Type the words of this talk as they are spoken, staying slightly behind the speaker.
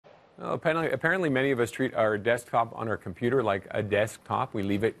Well, apparently, many of us treat our desktop on our computer like a desktop. We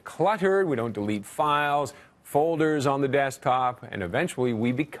leave it cluttered. We don't delete files, folders on the desktop, and eventually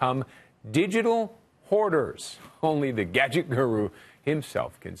we become digital hoarders. Only the gadget guru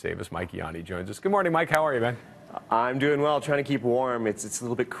himself can save us. Mike Yanni joins us. Good morning, Mike. How are you, man? I'm doing well, trying to keep warm. It's a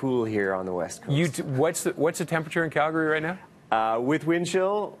little bit cool here on the West Coast. What's the temperature in Calgary right now? With wind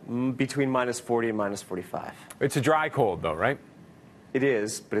chill, between minus 40 and minus 45. It's a dry cold, though, right? It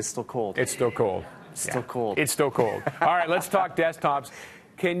is, but it's still cold. It's still cold. Still cold. It's still cold. All right, let's talk desktops.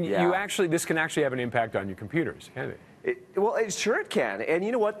 This can actually have an impact on your computers, can't it? Sure it can. And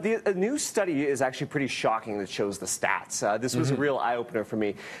you know what? A new study is actually pretty shocking that shows the stats. This was a real eye-opener for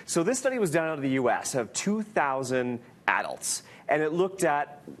me. So this study was done out of the U.S. of 2,000 adults. And it looked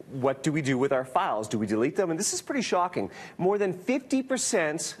at what do we do with our files? Do we delete them? And this is pretty shocking. More than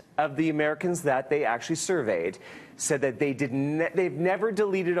 50% of the Americans that they actually surveyed said that they've never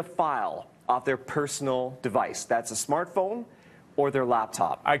deleted a file off their personal device. That's a smartphone or their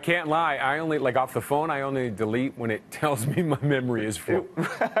laptop. I can't lie. I only, off the phone, I only delete when it tells me my memory is full.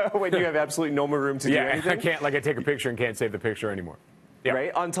 When you have absolutely no more room to do anything? I can't, I take a picture and can't save the picture anymore. Yeah.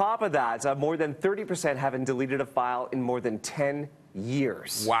 Right? On top of that, more than 30% haven't deleted a file in more than 10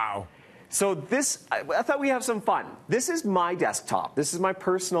 years. Wow. So this, I thought we have some fun. This is my desktop. This is my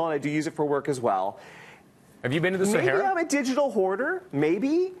personal, and I do use it for work as well. Have you been to the Sahara? Maybe I'm a digital hoarder.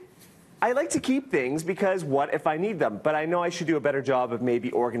 Maybe. I like to keep things because what if I need them? But I know I should do a better job of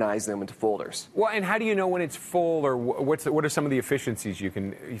maybe organizing them into folders. Well, and how do you know when it's full, or what are some of the efficiencies you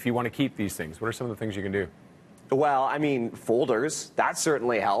can, if you want to keep these things? What are some of the things you can do? Well, I mean, folders, that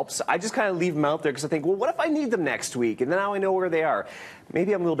certainly helps. I just kind of leave them out there because I think, well, what if I need them next week? And then now I know where they are.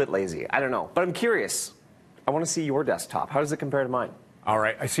 Maybe I'm a little bit lazy. I don't know. But I'm curious. I want to see your desktop. How does it compare to mine? All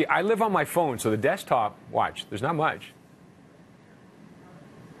right. I live on my phone, so the desktop, watch, there's not much.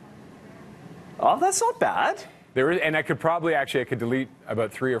 Oh, that's not bad. There is, and I could delete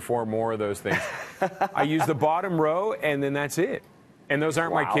about 3 or 4 more of those things. I use the bottom row, and then that's it. And those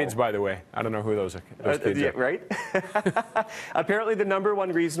aren't my kids, by the way. I don't know who those kids are. Right? Apparently, the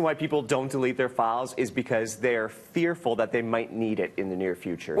 #1 reason why people don't delete their files is because they're fearful that they might need it in the near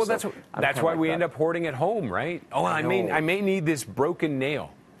future. Well, that's why we end up hoarding at home, right? Oh, I may need this broken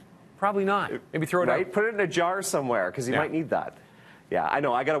nail. Probably not. Maybe throw it out. Put it in a jar somewhere because you might need that. Yeah, I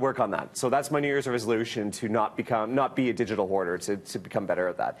know. I got to work on that. So that's my New Year's resolution, to not be a digital hoarder, to become better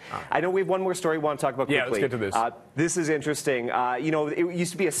at that. Right. I know we have one more story we want to talk about quickly. Yeah, let's get to this. This is interesting. It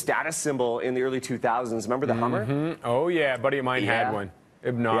used to be a status symbol in the early 2000s. Remember the Hummer? Oh, yeah. A buddy of mine had one.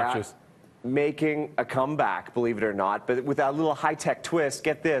 Obnoxious. Yeah. Making a comeback, believe it or not. But with that little high-tech twist,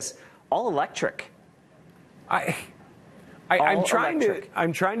 get this, all electric. I'm trying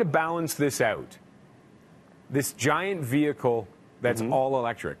to balance this out. This giant vehicle that's all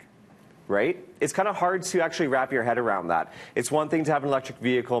electric. Right? It's kind of hard to actually wrap your head around that. It's one thing to have an electric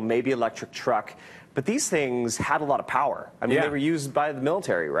vehicle, maybe electric truck, but these things had a lot of power. I mean, they were used by the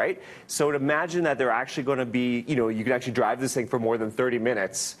military, right? So to imagine that they're actually going to be, you can actually drive this thing for more than 30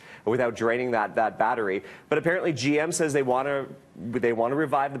 minutes without draining that battery. But apparently GM says they want to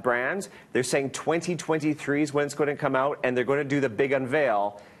revive the brand. They're saying 2023 is when it's going to come out, and they're going to do the big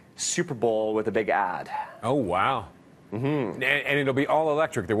unveil, Super Bowl with a big ad. Oh, wow. And it'll be all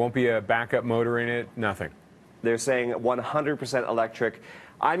electric. There won't be a backup motor in it, nothing. They're saying 100% electric.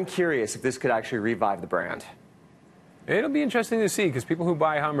 I'm curious if this could actually revive the brand. It'll be interesting to see, because people who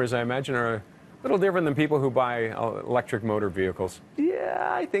buy Hummers, I imagine, are a little different than people who buy electric motor vehicles. Yeah,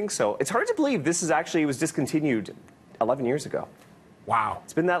 I think so. It's hard to believe this was discontinued 11 years ago. Wow.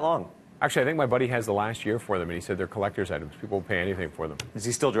 It's been that long. Actually, I think my buddy has the last year for them, and he said they're collector's items. People will pay anything for them. Does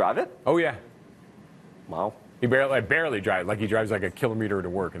he still drive it? Oh, yeah. Wow. He barely drives. He drives like a kilometer to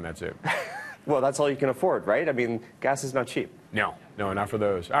work, and that's it. Well, that's all you can afford, right? I mean, gas is not cheap. No, not for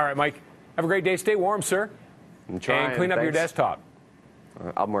those. All right, Mike, have a great day. Stay warm, sir. I'm trying. And clean up your desktop.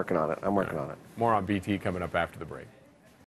 I'm working on it. I'm working on it. More on BT coming up after the break.